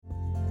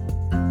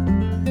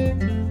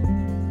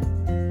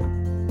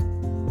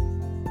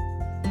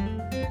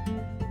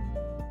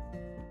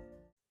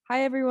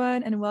Hi,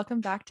 everyone, and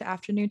welcome back to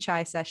Afternoon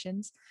Chai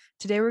Sessions.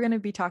 Today, we're going to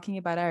be talking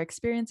about our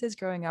experiences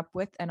growing up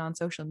with and on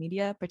social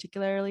media,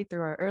 particularly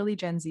through our early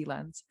Gen Z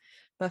lens.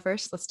 But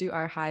first, let's do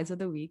our highs of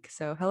the week.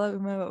 So, hello,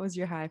 Uma, what was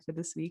your high for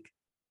this week?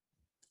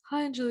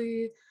 Hi,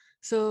 Anjali.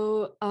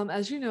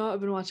 As you know,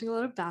 I've been watching a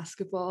lot of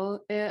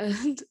basketball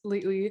and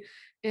lately,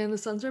 and the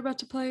Suns are about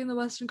to play in the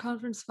Western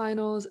Conference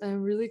Finals, and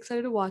I'm really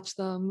excited to watch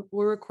them.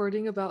 We're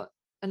recording about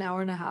an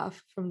hour and a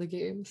half from the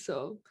game,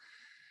 so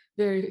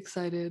very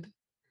excited.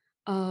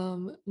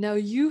 Now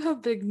you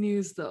have big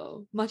news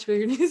though, much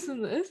bigger news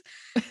than this.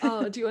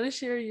 Do you want to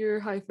share your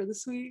high for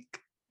this week?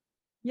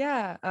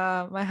 Yeah,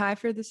 my high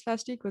for this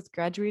past week was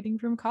graduating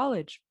from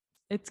college.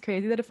 It's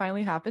crazy that it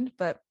finally happened,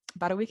 but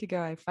about a week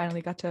ago, I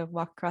finally got to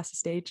walk across the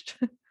stage.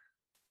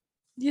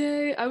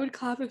 Yay, I would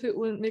clap if it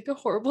wouldn't make a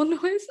horrible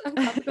noise. I'm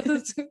clapping for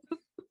this too.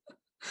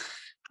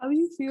 How do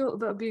you feel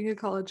about being a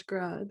college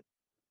grad?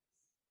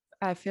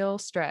 I feel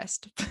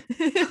stressed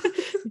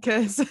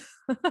because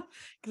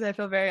because I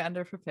feel very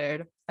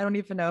underprepared. I don't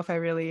even know if I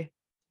really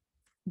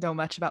know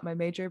much about my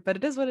major, but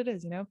it is what it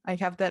is, you know? I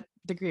have that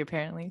degree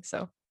apparently.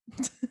 So,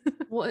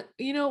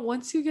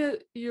 Once you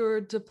get your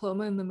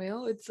diploma in the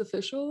mail, it's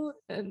official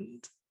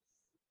and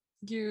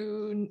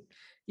you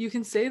you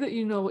can say that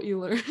you know what you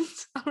learned.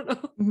 I don't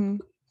know. mhm.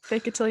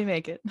 Fake it till you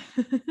make it.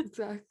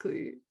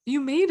 Exactly.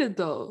 You made it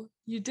though.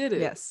 You did it.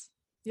 Yes,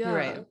 you're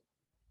right.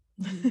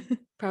 Yeah. Mhm.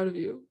 Proud of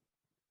you.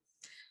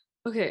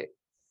 Okay.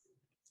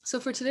 So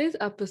for today's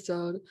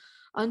episode,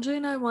 Andre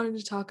and I wanted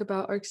to talk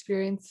about our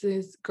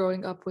experiences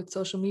growing up with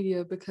social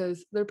media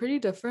because they're pretty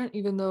different,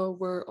 even though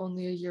we're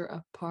only a year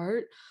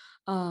apart.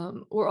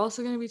 We're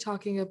also going to be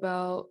talking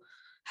about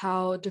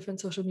how different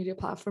social media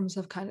platforms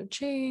have kind of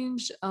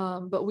changed,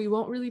 but we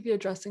won't really be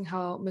addressing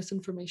how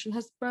misinformation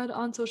has spread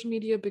on social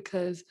media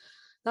because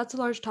that's a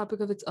large topic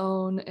of its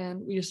own,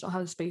 and we just don't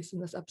have the space in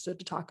this episode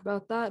to talk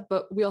about that.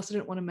 But we also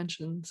didn't want to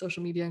mention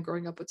social media and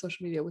growing up with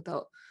social media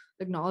without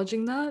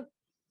acknowledging that.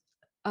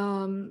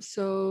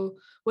 So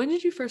when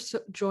did you first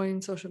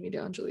join social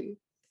media, Anjali?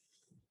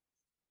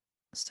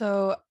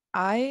 So,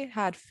 I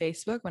had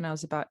Facebook when I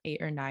was about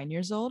 8 or 9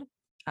 years old.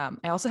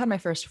 I also had my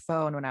first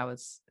phone when I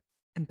was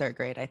in third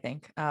grade, I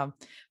think.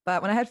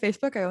 But when I had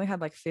Facebook, I only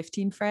had like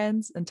 15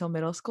 friends until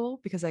middle school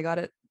because I got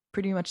it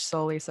pretty much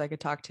solely so I could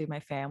talk to my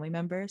family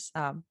members,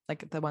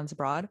 like the ones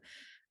abroad.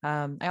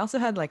 I also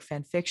had like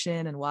fan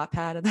fiction and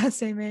Wattpad at that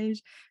same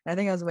age. And I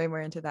think I was way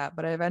more into that.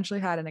 But I eventually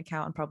had an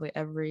account on probably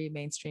every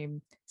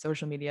mainstream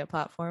social media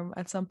platform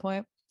at some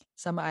point.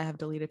 Some I have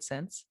deleted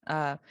since.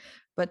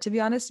 But to be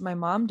honest, my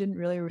mom didn't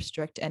really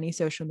restrict any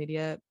social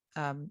media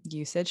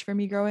usage for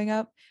me growing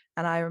up.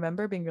 And I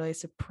remember being really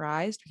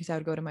surprised because I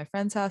would go to my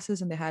friends'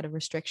 houses and they had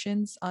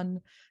restrictions on,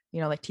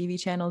 like TV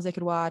channels they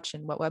could watch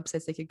and what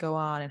websites they could go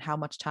on and how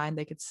much time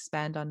they could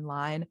spend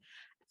online.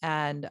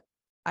 And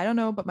I don't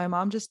know, but my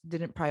mom just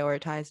didn't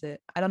prioritize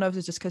it. I don't know if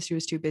it's just because she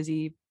was too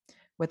busy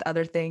with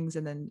other things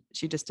and then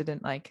she just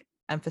didn't like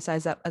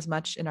emphasize that as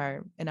much in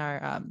our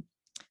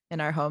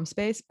home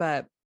space.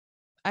 But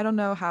I don't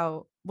know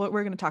how what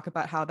we're going to talk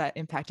about how that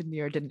impacted me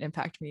or didn't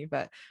impact me.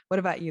 But what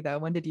about you though?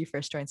 When did you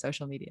first join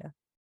social media?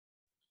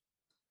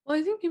 Well,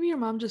 I think maybe your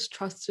mom just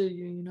trusted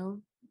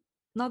you,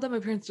 Not that my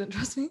parents didn't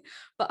trust me,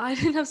 but I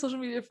didn't have social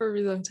media for a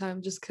really long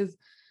time just because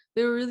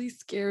they were really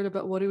scared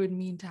about what it would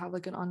mean to have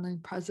like an online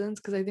presence.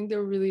 Because I think they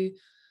were really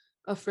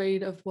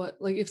afraid of what,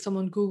 like, if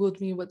someone Googled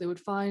me, what they would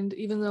find,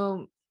 even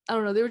though I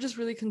don't know, they were just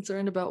really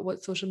concerned about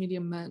what social media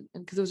meant.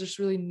 And because it was just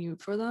really new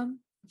for them,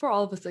 for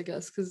all of us, I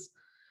guess, because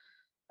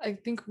I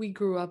think we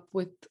grew up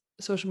with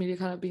social media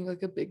kind of being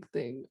like a big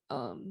thing.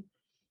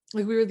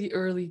 Like we were the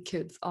early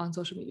kids on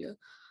social media.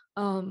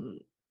 Um,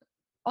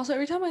 Also,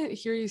 every time I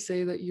hear you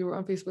say that you were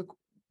on Facebook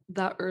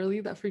that early,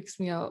 that freaks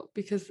me out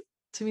because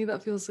to me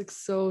that feels like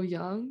so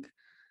young.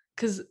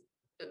 Because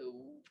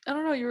I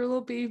don't know, you're a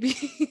little baby.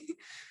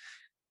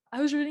 I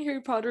was reading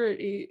Harry Potter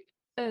at 8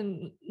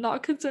 and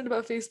not concerned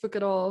about Facebook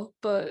at all,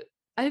 but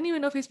I didn't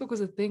even know Facebook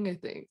was a thing, I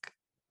think.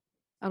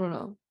 I don't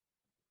know.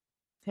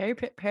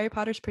 Harry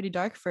Potter's pretty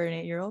dark for an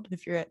 8-year-old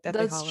if you're at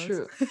Deathly That's Hollows.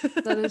 true.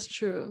 That is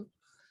true.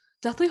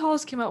 Deathly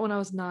Hallows came out when I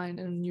was 9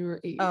 and you were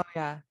Oh 8.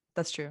 yeah,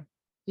 that's true.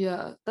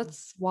 Yeah,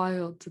 that's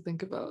wild to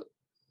think about.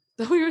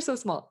 That we were so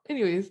small.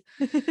 Anyways,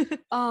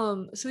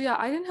 so yeah,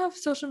 I didn't have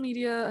social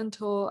media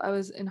until I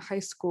was in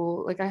high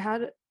school.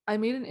 I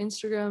made an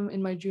Instagram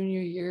in my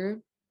junior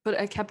year, but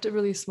I kept it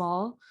really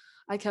small.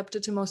 I kept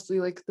it to mostly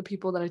like the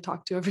people that I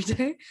talked to every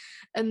day.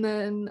 And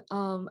then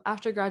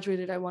after I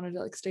graduated, I wanted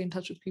to like stay in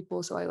touch with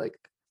people, so I like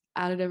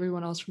added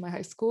everyone else from my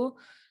high school.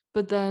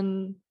 But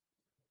then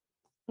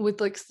with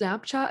like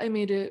Snapchat, I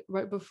made it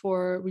right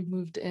before we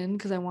moved in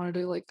because I wanted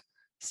to like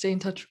stay in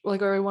touch,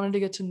 like, or I wanted to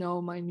get to know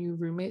my new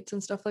roommates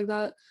and stuff like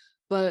that.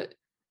 But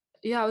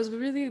yeah, I was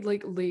really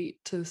like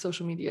late to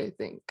social media, I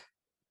think.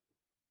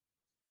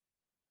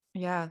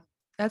 Yeah,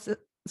 that's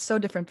so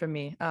different from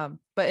me.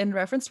 But in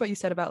reference to what you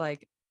said about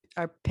like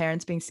our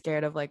parents being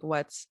scared of like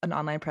what's an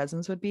online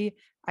presence would be,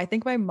 I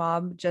think my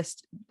mom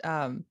just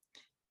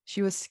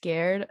she was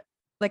scared.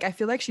 Like I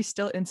feel like she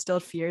still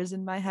instilled fears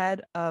in my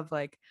head of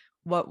like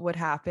what would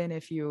happen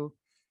if you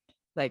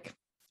like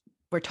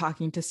were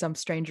talking to some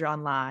stranger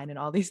online and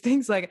all these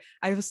things. Like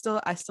I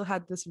still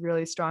had this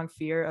really strong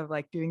fear of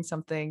like doing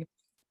something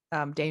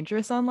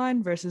dangerous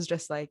online versus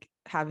just like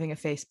having a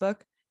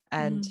Facebook,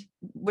 and Mhm.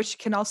 which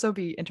can also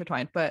be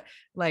intertwined. But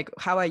like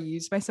how I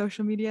use my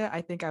social media,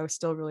 I think I was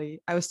still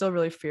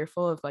really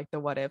fearful of like the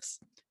what ifs,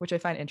 which I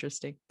find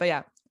interesting. But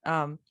yeah,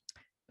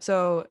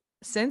 so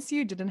since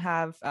you didn't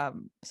have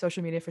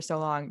social media for so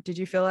long, did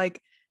you feel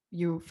like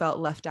you felt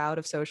left out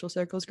of social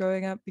circles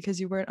growing up because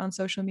you weren't on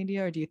social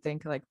media, or do you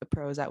think like the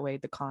pros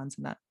outweighed the cons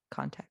in that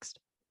context?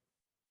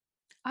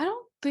 I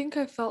don't think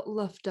I felt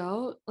left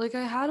out. Like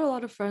I had a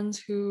lot of friends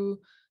who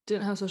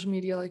didn't have social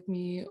media like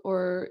me,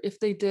 or if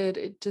they did,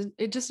 it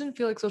just didn't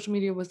feel like social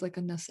media was like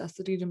a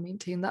necessity to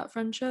maintain that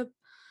friendship.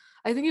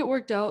 I think it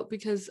worked out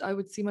because I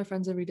would see my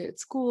friends every day at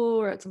school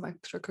or at some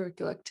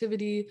extracurricular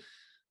activity.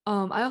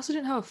 I also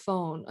didn't have a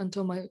phone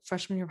until my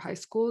freshman year of high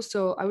school,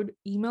 so I would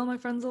email my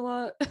friends a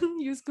lot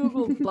and use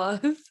Google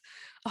Buzz.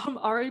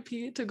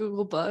 RIP to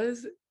Google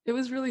Buzz. It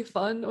was really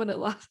fun when it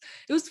last.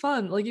 It was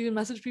fun. Like you can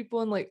message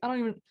people and like I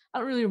don't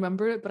really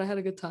remember it, but I had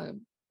a good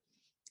time.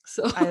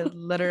 So I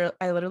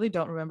literally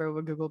don't remember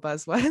what Google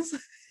Buzz was.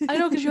 I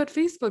know because you had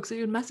Facebook, so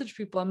you would message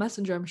people on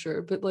Messenger, I'm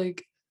sure. But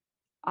like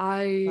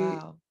I,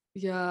 Wow.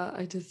 yeah,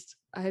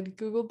 I had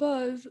Google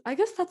Buzz. I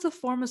guess that's a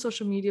form of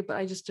social media, but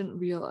I just didn't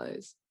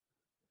realize.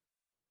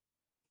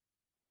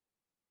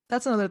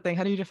 That's another thing.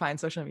 How do you define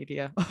social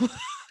media?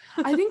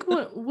 I think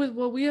what with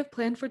what we have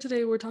planned for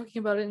today, we're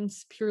talking about it in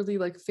purely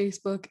like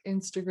Facebook,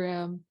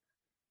 Instagram,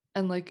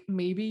 and like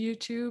maybe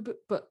YouTube,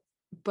 but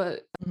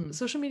Mhm.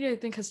 social media I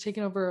think has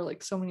taken over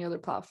like so many other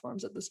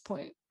platforms at this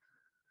point.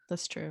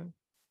 That's true.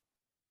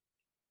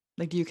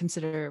 Like, do you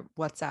consider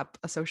WhatsApp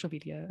a social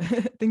media?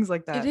 Things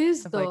like It that.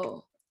 is Of like,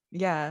 though.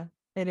 yeah,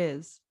 it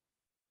is.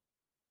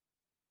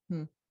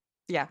 Hmm.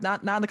 Yeah,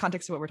 not in the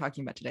context of what we're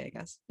talking about today, I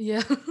guess.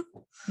 Yeah.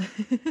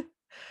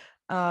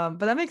 But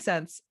that makes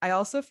sense. I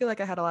also feel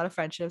like I had a lot of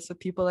friendships with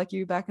people like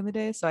you back in the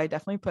day, so I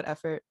definitely put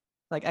effort,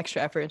 like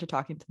extra effort, into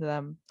talking to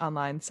them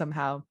online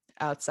somehow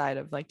outside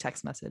of like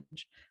text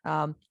message.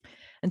 Um,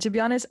 and to be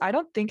honest, I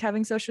don't think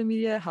having social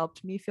media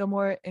helped me feel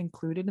more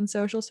included in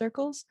social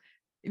circles,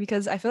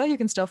 because I feel like you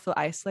can still feel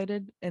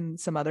isolated in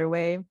some other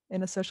way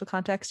in a social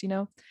context, you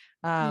know?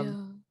 Um, Yeah.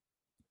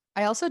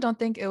 I also don't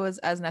think it was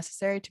as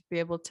necessary to be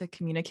able to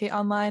communicate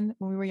online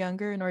when we were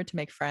younger in order to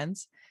make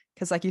friends.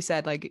 Because, like you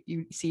said, like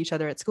you see each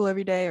other at school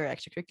every day or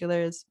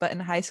extracurriculars. But in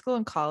high school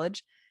and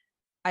college,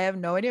 I have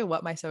no idea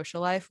what my social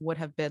life would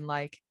have been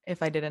like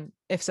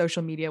if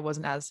social media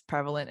wasn't as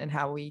prevalent in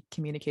how we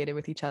communicated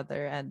with each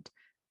other and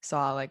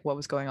saw like what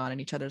was going on in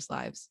each other's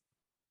lives.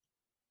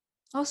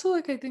 Also,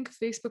 like I think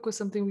Facebook was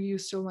something we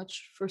used so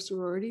much for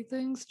sorority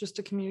things just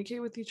to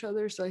communicate with each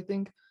other. So I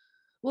think,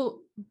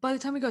 well, by the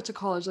time we got to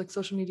college, like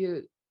social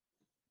media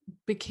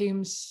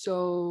became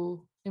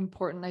so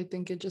important, I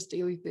think, in just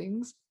daily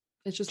things.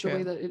 It's just the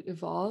way True. that it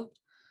evolved.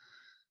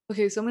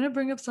 Okay, so I'm going to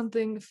bring up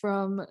something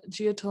from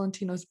Gia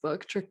Tolentino's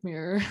book, Trick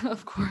Mirror,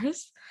 of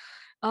course.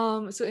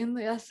 So in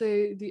the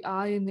essay, The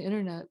Eye in the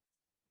Internet,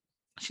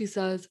 she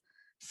says,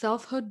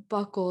 selfhood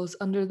buckles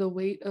under the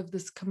weight of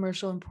this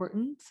commercial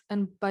importance.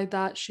 And by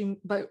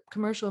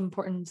commercial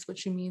importance, what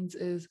she means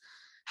is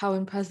how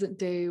in present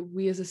day,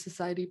 we as a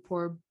society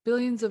pour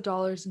billions of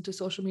dollars into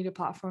social media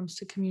platforms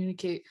to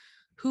communicate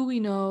who we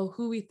know,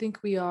 who we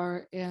think we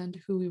are,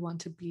 and who we want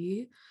to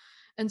be.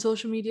 And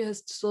social media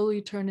has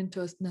slowly turned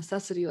into a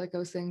necessity, like I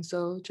was saying.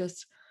 So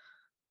just,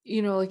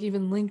 like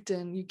even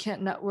LinkedIn, you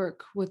can't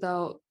network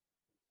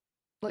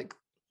like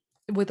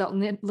without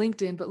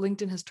LinkedIn, but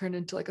LinkedIn has turned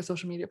into like a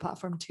social media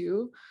platform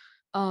too.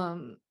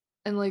 Um,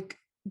 and like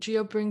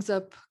Geo brings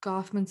up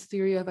Goffman's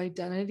theory of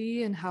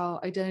identity and how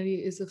identity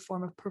is a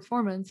form of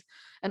performance,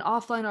 and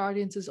offline our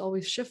audience is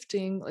always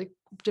shifting, like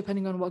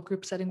depending on what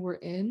group setting we're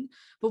in.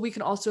 But we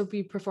can also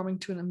be performing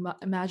to an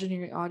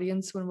imaginary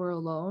audience when we're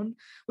alone,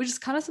 which is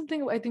kind of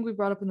something I think we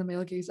brought up in the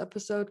male gaze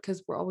episode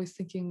because we're always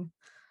thinking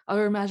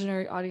our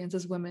imaginary audience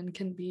as women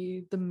can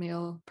be the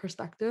male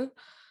perspective,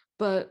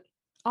 but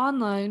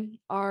online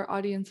our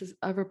audience is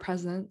ever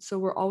present, so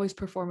we're always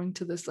performing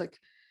to this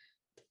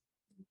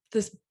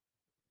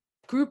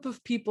group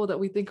of people that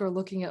we think are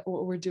looking at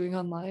what we're doing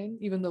online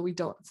even though we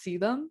don't see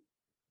them.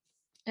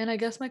 And I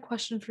guess my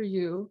question for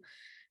you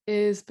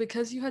is,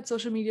 because you had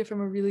social media from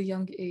a really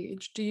young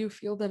age, do you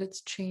feel that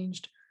it's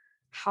changed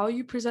how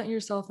you present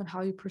yourself and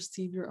how you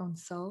perceive your own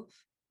self?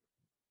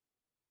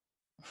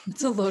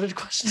 It's a loaded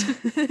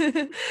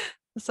question.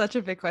 Such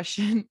a big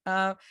question.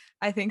 I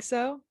think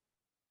so,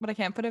 but I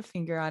can't put a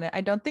finger on it.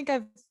 I don't think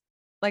I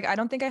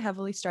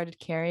heavily started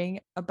caring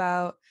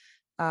about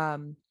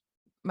um,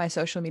 my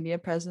social media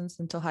presence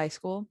until high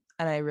school,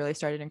 and I really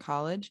started in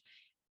college.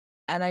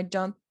 And I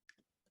don't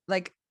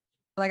like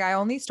I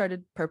only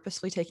started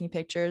purposely taking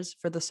pictures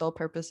for the sole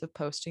purpose of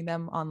posting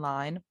them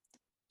online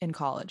in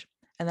college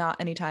and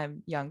not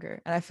anytime younger.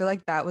 And I feel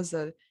like that was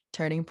a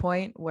turning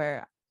point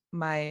where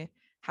my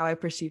how I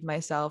perceived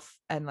myself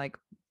and like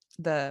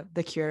the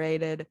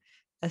curated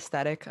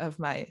aesthetic of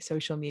my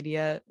social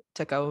media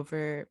took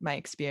over my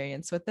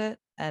experience with it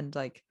and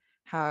like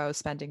how I was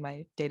spending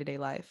my day-to-day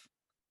life.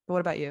 But what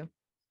about you?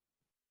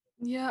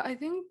 Yeah, I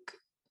think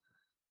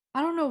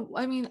I don't know.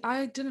 I mean,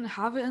 I didn't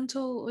have it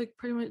until like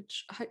pretty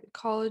much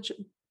college,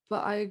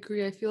 but I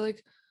agree. I feel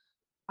like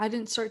I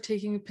didn't start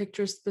taking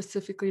pictures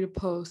specifically to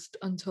post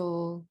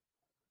until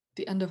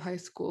the end of high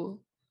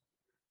school.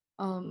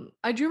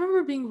 I do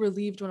remember being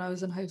relieved when I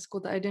was in high school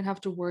that I didn't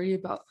have to worry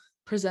about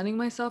presenting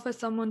myself as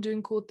someone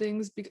doing cool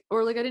things,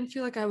 or like I didn't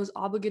feel like I was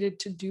obligated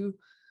to do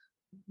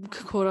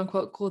quote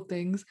unquote cool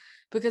things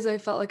because I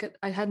felt like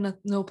I had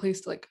no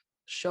place to like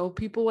show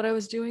people what I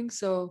was doing.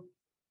 So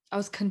I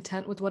was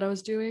content with what I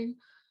was doing.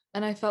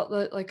 And I felt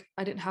that like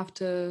I didn't have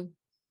to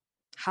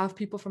have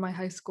people from my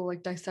high school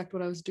like dissect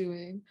what I was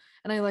doing.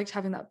 And I liked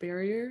having that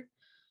barrier.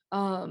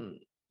 Um,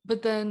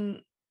 but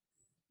then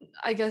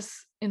I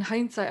guess in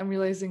hindsight, I'm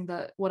realizing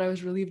that what I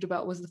was relieved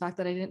about was the fact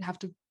that I didn't have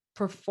to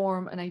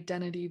perform an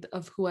identity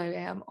of who I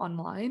am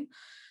online.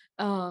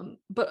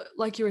 But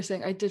like you were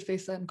saying, I did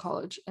face that in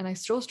college, and I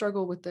still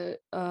struggle with it,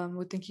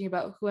 with thinking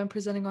about who I'm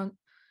presenting on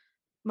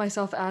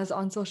myself as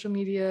on social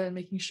media and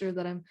making sure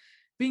that I'm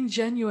being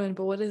genuine.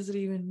 But what does it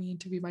even mean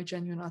to be my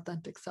genuine,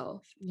 authentic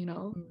self? You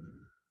know?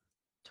 Mm,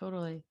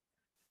 totally.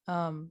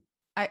 Um,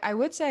 I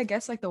would say I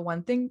guess like the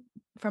one thing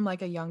from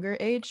like a younger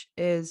age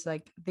is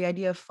like the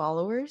idea of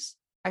followers.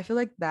 I feel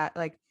like that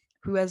like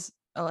who has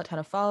a ton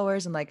of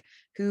followers and like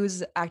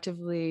who's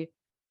actively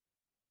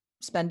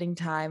spending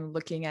time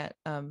looking at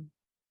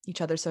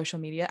each other's social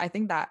media. I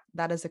think that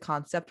that as a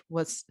concept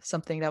was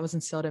something that was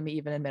instilled in me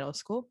even in middle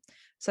school.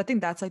 So I think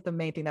that's like the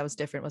main thing that was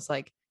different was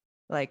like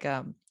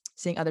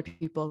seeing other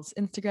people's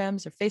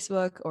Instagrams or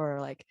Facebook or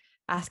like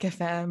Ask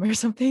FM or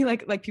something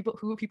like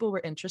people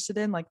were interested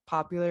in, like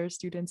popular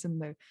students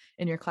in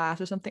your class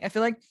or something. I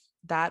feel like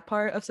that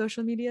part of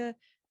social media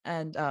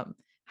and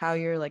how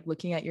you're like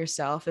looking at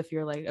yourself if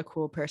you're like a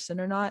cool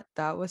person or not,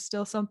 that was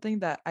still something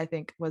that I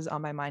think was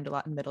on my mind a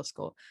lot in middle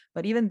school.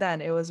 But even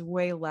then it was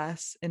way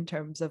less in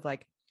terms of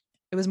like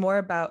it was more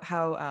about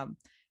how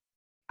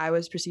I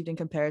was perceived in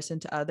comparison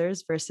to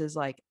others versus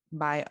like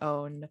my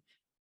own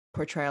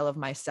portrayal of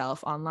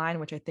myself online,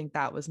 which I think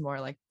that was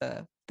more like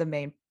the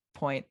main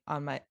point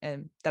on my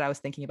and that I was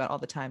thinking about all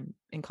the time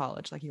in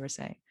college, like you were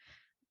saying.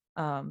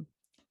 um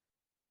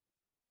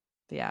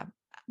yeah.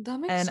 That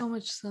makes And so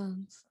much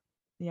sense.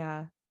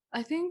 yeah.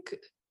 I think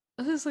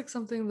this is like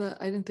something that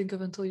I didn't think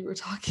of until you were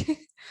talking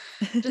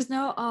just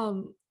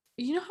now.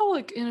 You know how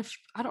like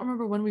I don't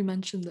remember when we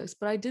mentioned this,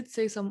 but I did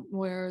say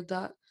somewhere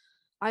that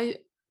I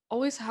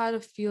always had a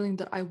feeling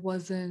that I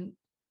wasn't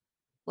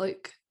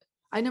like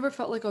I never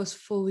felt like I was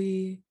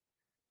fully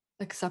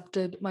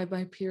accepted by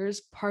my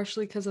peers,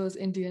 partially because I was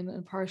Indian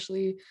and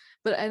partially,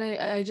 but and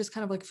I just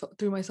kind of like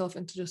threw myself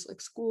into just like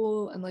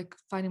school and like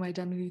finding my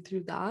identity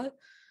through that.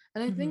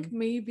 And I think Hmm.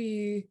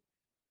 maybe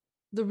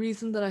the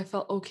reason that I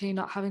felt okay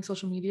not having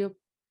social media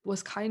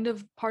was kind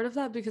of part of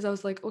that because I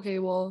was like, okay,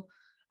 well,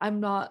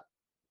 I'm not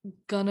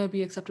gonna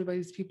be accepted by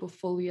these people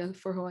fully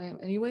for who I am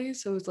anyway.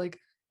 So it's like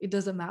it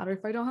doesn't matter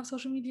if I don't have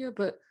social media,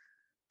 but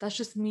that's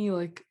just me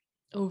like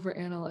over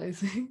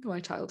analyzing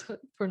my childhood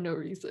for no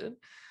reason.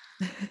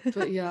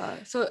 But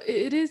yeah, so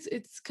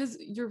it's because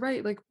you're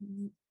right, like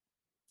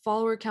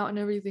follower count and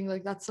everything,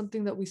 like that's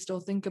something that we still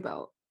think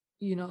about,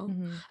 you know?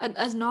 Hmm. And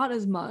as not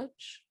as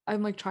much,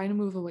 I'm like trying to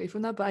move away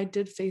from that, but I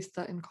did face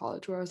that in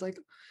college where I was like,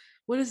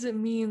 what does it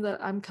mean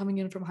that I'm coming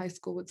in from high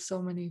school with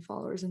so many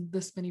followers and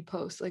this many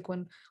posts? Like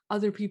when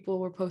other people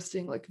were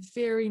posting like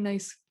very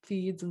nice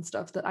feeds and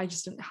stuff that I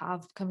just didn't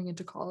have coming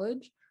into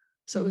college.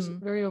 So it was Hmm.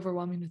 very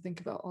overwhelming to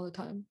think about all the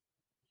time.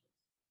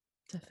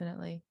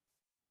 Definitely.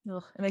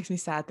 Ugh, it makes me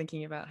sad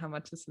thinking about how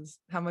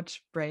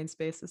much brain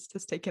space this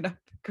has taken up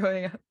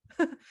growing up.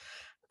 um,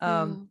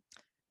 Yeah.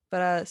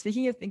 but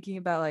speaking of thinking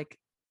about like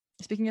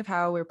speaking of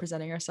how we're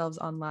presenting ourselves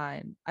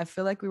online, I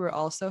feel like we were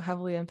also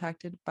heavily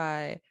impacted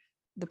by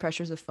the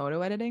pressures of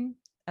photo editing.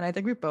 And I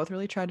think we both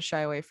really tried to shy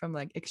away from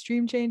like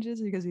extreme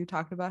changes because we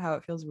talked about how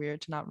it feels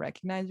weird to not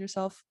recognize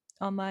yourself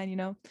online, you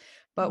know?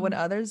 But when Mhm.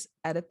 others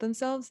edit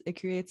themselves, it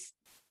creates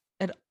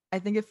it I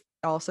think it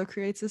also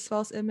creates this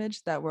false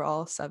image that we're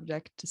all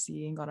subject to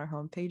seeing on our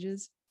home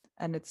pages.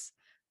 And it's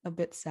a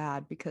bit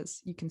sad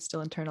because you can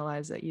still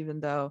internalize it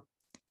even though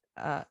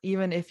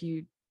even if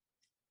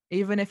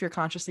you're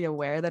consciously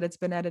aware that it's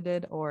been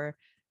edited or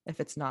if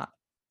it's not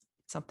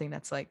something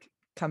that's like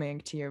coming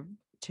to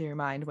your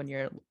mind when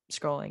you're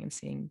scrolling and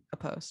seeing a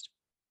post.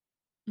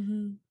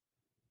 Mhm.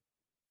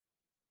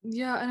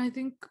 Yeah, and I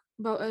think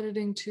about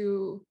editing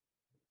too.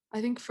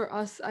 I think for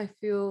us, I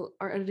feel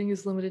our editing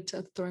is limited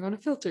to throwing on a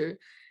filter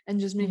and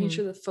just making Hmm.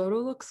 sure the photo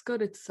looks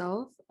good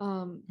itself.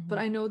 But Hmm.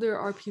 I know there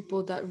are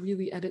people that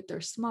really edit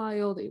their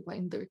smile, they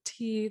whiten their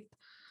teeth.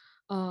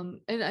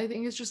 And I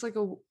think it's just like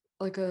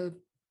a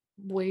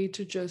way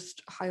to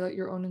just highlight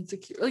your own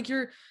insecure, like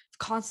you're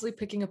constantly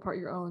picking apart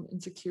your own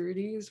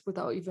insecurities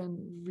without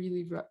even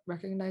really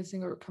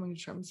recognizing or coming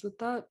to terms with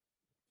that.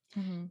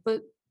 Hmm.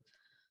 But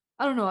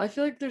I don't know. I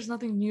feel like there's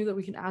nothing new that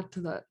we can add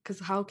to that because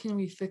how can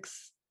we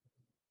fix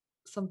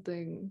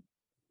something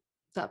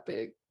that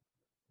big.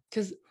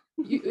 Because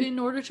in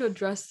order to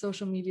address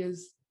social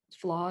media's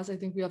flaws, I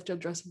think we have to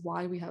address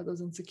why we have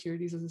those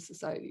insecurities as a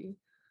society.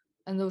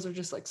 And those are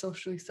just like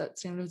socially set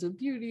standards of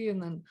beauty.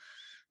 And then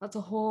that's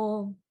a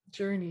whole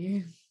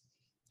journey.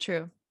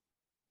 True.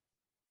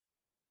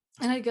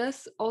 And I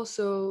guess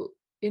also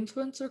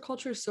influencer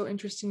culture is so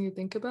interesting to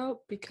think about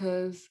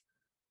because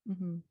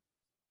Mm-hmm.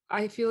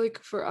 I feel like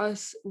for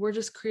us, we're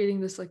just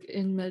creating this like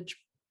image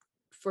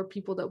for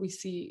people that we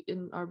see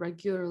in our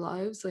regular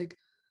lives. Like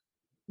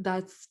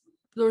that's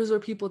those are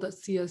people that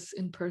see us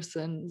in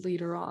person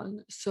later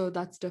on. So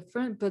that's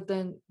different. But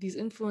then these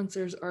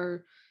influencers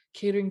are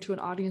catering to an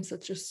audience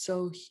that's just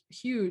so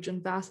huge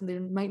and vast, and they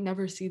might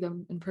never see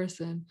them in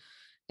person.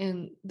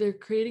 And they're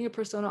creating a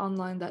persona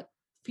online that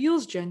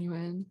feels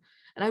genuine.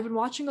 And I've been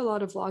watching a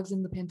lot of vlogs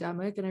in the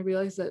pandemic, and I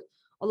realized that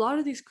a lot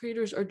of these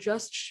creators are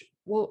just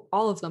well,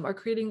 all of them are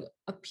creating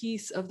a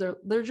piece of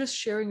they're just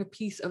sharing a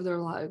piece of their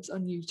lives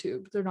on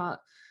YouTube. They're not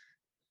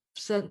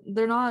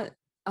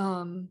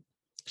um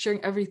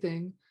sharing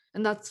everything,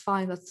 and that's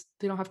fine.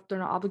 They're not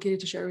obligated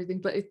to share everything,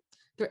 but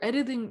they're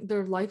editing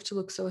their life to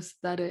look so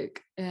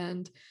aesthetic,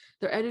 and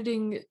they're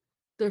editing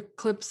their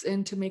clips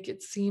in to make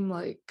it seem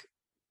like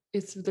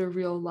it's their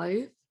real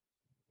life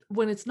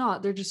when it's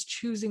not. They're just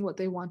choosing what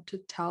they want to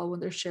tell when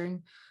they're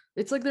sharing.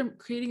 It's like they're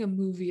creating a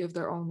movie of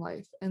their own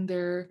life, and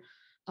they're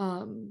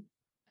um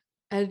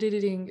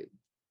editing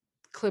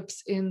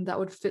clips in that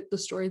would fit the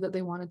story that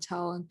they want to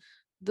tell and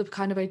the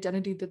kind of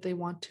identity that they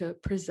want to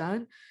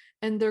present.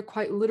 And they're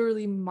quite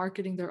literally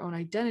marketing their own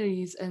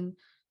identities. And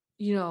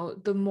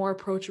the more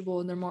approachable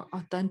and they're more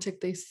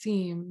authentic they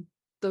seem,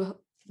 the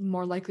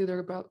more likely they're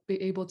about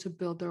be able to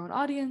build their own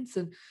audience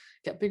and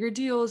get bigger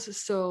deals.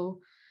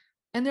 So,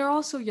 and they're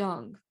also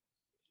young,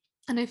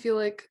 and I feel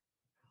like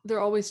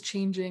they're always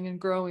changing and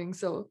growing.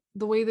 So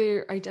the way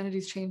their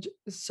identities change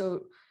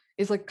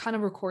is like kind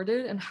of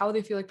recorded, and how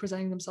they feel like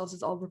presenting themselves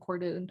is all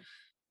recorded and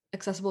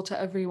accessible to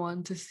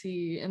everyone to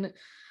see. And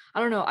I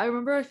don't know, I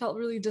remember I felt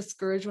really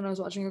discouraged when I was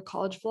watching a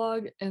college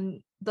vlog,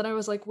 and then I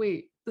was like,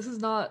 wait,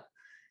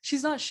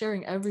 she's not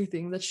sharing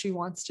everything that she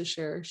wants to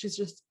share. She's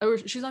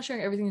not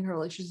sharing everything in her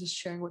life. She's just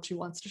sharing what she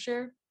wants to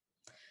share.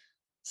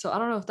 So I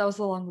don't know if that was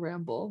a long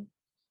ramble.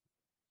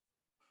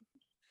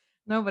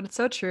 No, but it's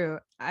so true.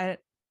 I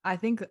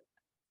think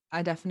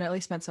I definitely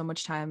spent so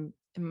much time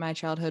in my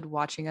childhood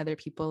watching other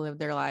people live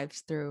their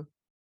lives through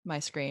my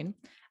screen.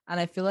 And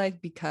I feel like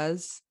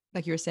because,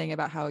 like you were saying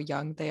about how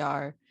young they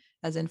are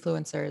as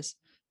influencers,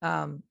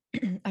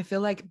 I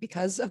feel like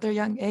because of their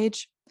young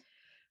age,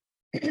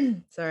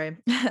 sorry,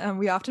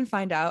 we often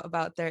find out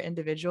about their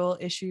individual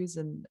issues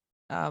and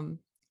um,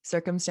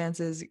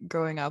 circumstances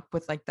growing up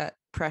with like that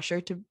pressure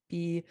to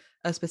fit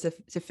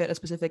a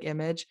specific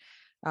image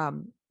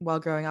while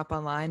growing up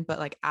online, but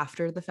like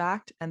after the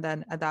fact. And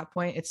then at that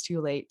point, it's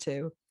too late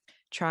to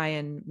try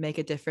and make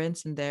a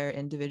difference in their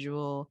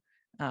individual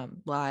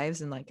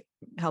lives and like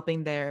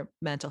helping their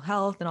mental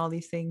health and all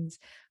these things.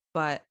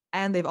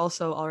 And they've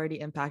also already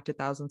impacted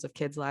thousands of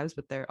kids' lives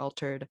with their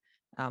altered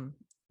um,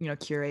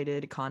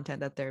 curated content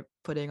that they're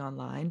putting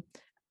online.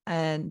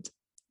 And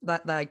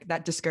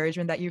that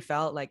discouragement that you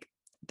felt, like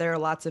there are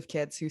lots of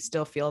kids who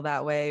still feel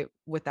that way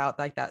without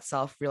like that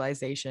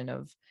self-realization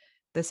of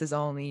this is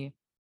only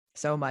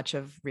so much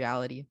of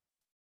reality.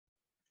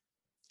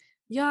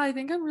 Yeah, I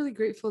think I'm really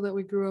grateful that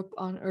we grew up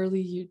on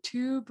early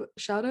YouTube.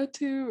 Shout out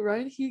to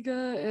Ryan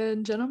Higa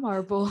and Jenna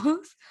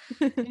Marbles.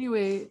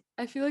 Anyway,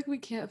 I feel like we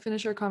can't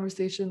finish our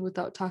conversation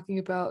without talking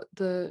about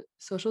The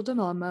Social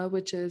Dilemma,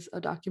 which is a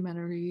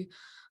documentary.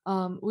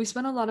 We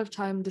spent a lot of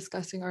time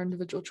discussing our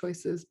individual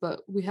choices,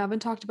 but we haven't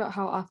talked about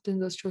how often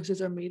those choices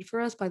are made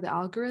for us by the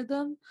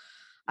algorithm.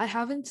 I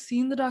haven't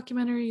seen the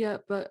documentary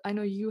yet, but I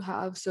know you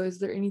have. So, is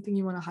there anything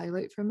you want to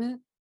highlight from it?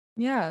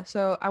 Yeah,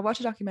 so I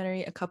watched a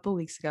documentary a couple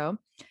weeks ago,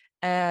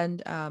 and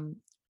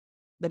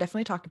they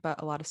definitely talked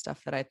about a lot of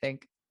stuff that I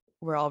think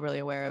we're all really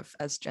aware of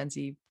as Gen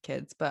Z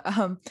kids. But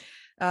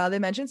they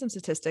mentioned some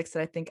statistics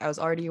that I think I was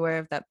already aware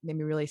of that made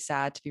me really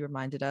sad to be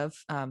reminded of,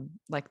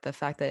 like the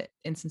fact that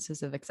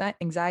instances of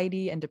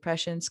anxiety and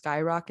depression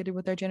skyrocketed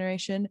with our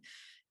generation,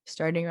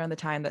 starting around the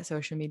time that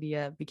social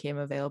media became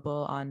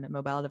available on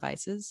mobile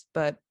devices.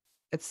 But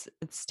it's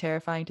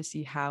terrifying to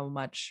see how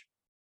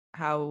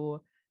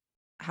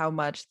how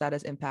much that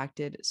has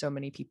impacted so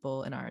many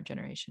people in our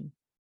generation.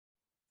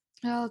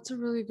 Yeah, that's a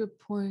really good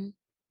point.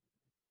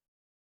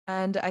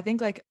 And I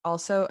think like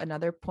also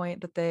another point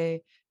that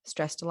they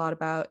stressed a lot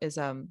about is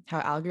how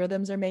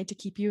algorithms are made to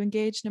keep you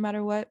engaged no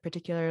matter what,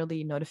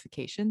 particularly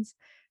notifications.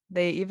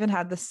 They even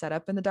had this set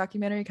up in the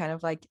documentary, kind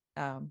of like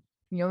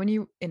when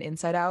you in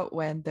Inside Out,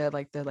 when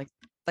the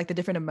the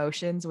different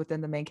emotions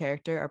within the main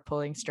character are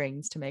pulling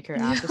strings to make her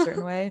act a Yeah.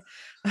 certain way.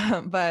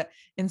 But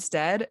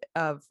instead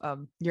of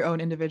your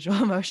own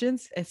individual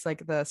emotions, it's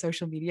like the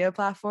social media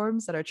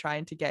platforms that are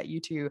trying to get you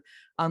to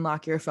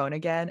unlock your phone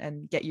again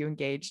and get you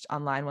engaged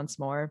online once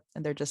more.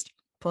 And they're just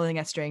pulling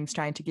at strings,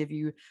 trying to give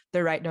you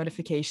the right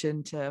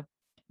notification to,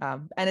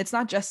 and it's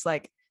not just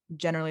like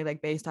generally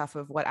like based off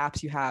of what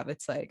apps you have.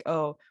 It's like,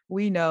 oh,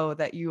 we know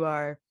that you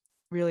are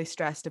really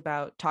stressed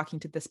about talking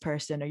to this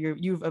person, or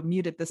you've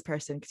muted this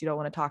person because you don't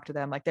want to talk to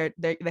them. Like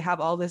they have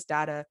all this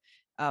data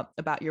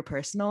about your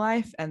personal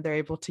life, and they're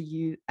able to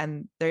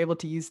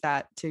use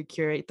that to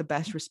curate the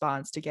best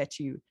response to get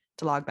you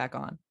to log back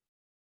on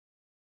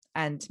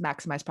and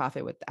maximize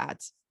profit with the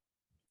ads.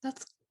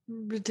 That's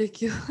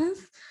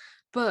ridiculous.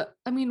 But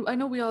I mean, I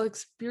know we all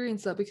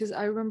experience that because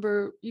I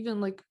remember even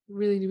like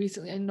really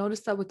recently, I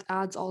noticed that with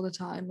ads all the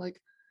time.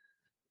 Like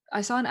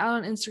I saw an ad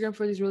on Instagram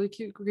for these really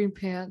cute green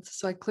pants,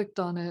 so I clicked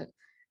on it,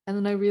 and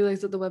then I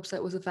realized that the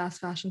website was a fast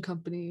fashion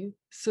company.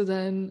 So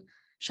then,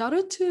 shout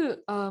out to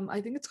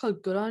I think it's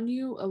called Good on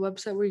You, a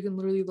website where you can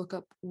literally look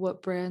up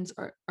what brands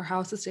are or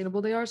how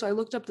sustainable they are. So I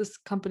looked up this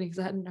company because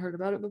I hadn't heard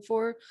about it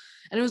before,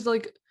 and it was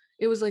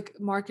like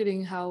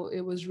marketing how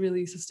it was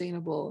really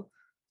sustainable.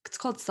 It's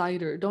called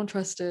cider. Don't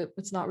trust it.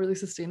 It's not really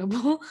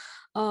sustainable.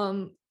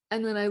 And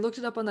then I looked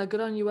it up on that Good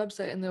on You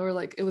website, and they were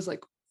like, it was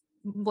like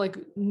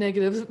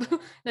negative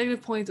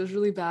negative points. It was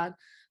really bad.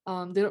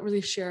 They don't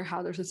really share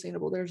how they're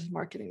sustainable. They're just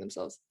marketing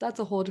themselves. That's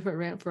a whole different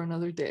rant for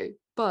another day.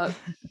 But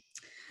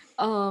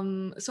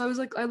so I was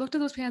like, I looked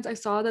at those pants. I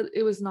saw that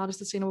it was not a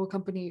sustainable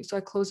company, so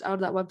I closed out of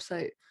that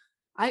website.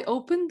 I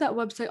opened that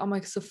website on my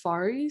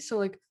Safari, so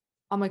like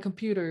on my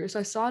computer. So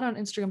I saw it on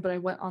Instagram, but I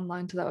went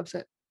online to that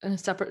website on a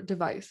separate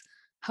device.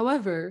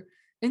 However,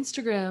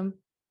 Instagram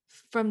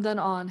from then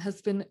on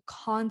has been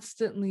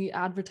constantly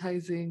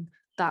advertising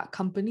that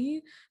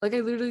company. Like I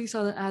literally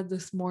saw an ad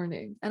this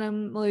morning, and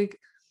I'm like,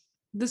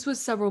 this was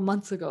several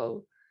months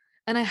ago,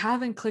 and I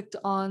haven't clicked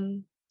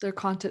on their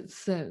content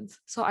since.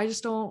 So I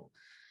just don't.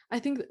 I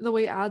think the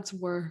way ads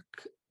work,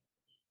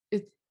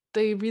 it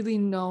they really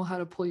know how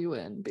to pull you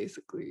in,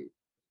 basically.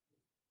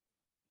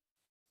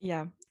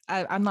 Yeah,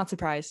 I'm not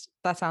surprised.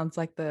 That sounds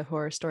like the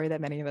horror story that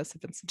many of us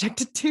have been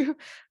subjected to,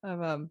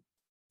 of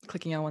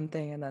clicking on one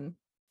thing and then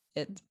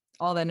it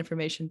all that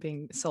information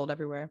being sold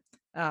everywhere.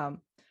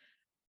 Um,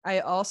 I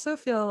also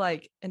feel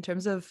like in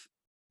terms of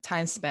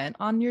time spent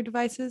on your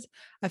devices,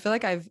 I feel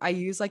like I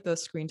use like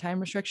those screen time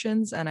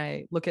restrictions, and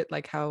I look at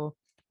like how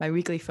my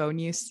weekly phone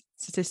use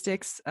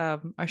statistics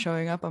are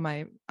showing up on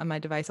my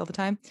device all the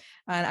time,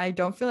 and I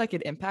don't feel like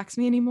it impacts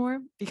me anymore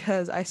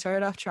because I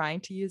started off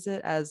trying to use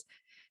it as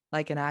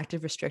like an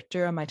active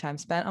restrictor on my time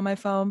spent on my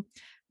phone.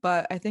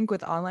 But I think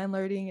with online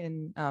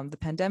learning and the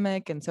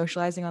pandemic and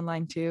socializing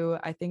online too,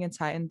 I think it's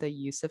heightened the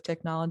use of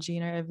technology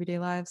in our everyday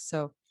lives.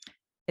 So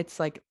it's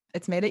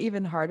made it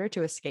even harder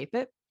to escape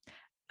it.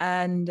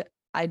 And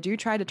I do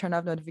try to turn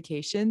off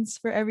notifications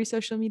for every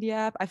social media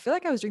app. I feel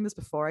like I was doing this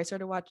before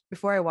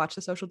I watched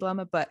The Social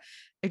Dilemma, but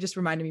it just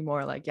reminded me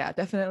more like, yeah,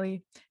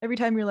 definitely. Every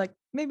time you're like,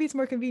 maybe it's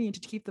more convenient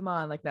to keep them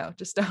on. Like, no,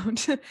 just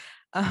don't.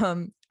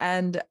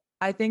 And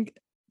I think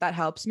that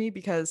helps me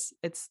because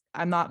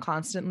I'm not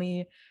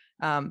constantly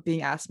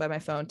being asked by my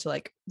phone to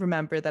like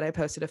remember that I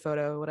posted a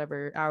photo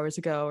whatever hours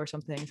ago or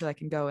something, so I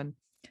can go and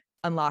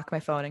unlock my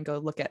phone and go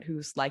look at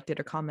who's liked it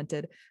or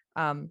commented.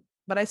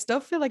 But I still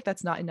feel like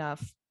that's not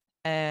enough.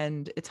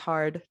 And it's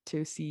hard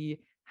to see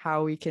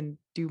how we can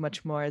do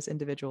much more as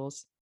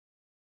individuals.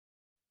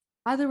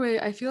 Either way,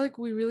 I feel like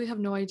we really have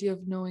no idea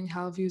of knowing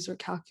how views are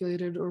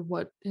calculated or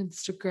what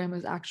Instagram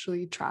is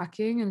actually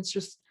tracking. And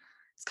it's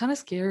kind of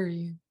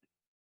scary.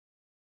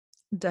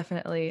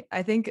 Definitely.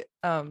 I think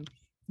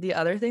the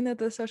other thing that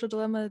the social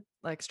dilemma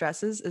like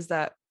stresses is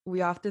that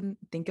we often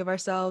think of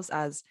ourselves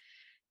as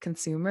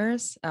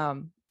consumers.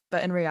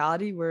 But in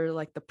reality, we're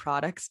like the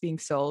products being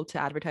sold to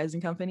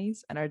advertising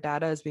companies, and our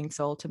data is being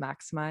sold to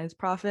maximize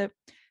profit.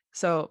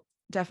 So,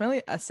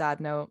 definitely a sad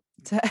note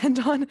to end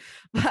on.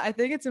 But I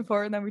think it's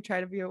important that we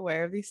try to be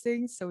aware of these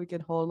things so we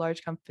can hold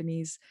large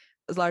companies,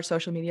 large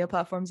social media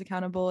platforms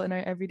accountable in our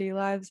everyday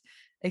lives,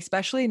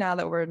 especially now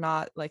that we're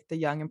not like the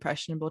young,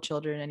 impressionable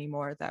children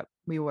anymore that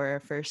we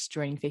were first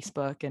joining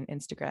Facebook and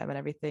Instagram and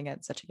everything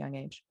at such a young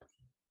age.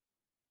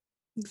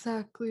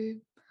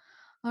 Exactly.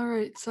 All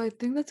right. So I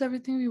think that's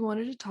everything we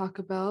wanted to talk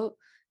about.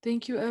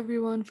 Thank you,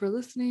 everyone, for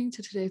listening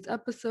to today's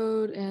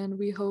episode. And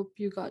we hope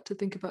you got to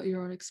think about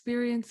your own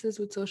experiences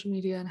with social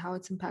media and how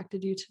it's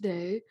impacted you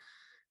today.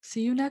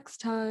 See you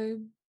next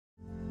time.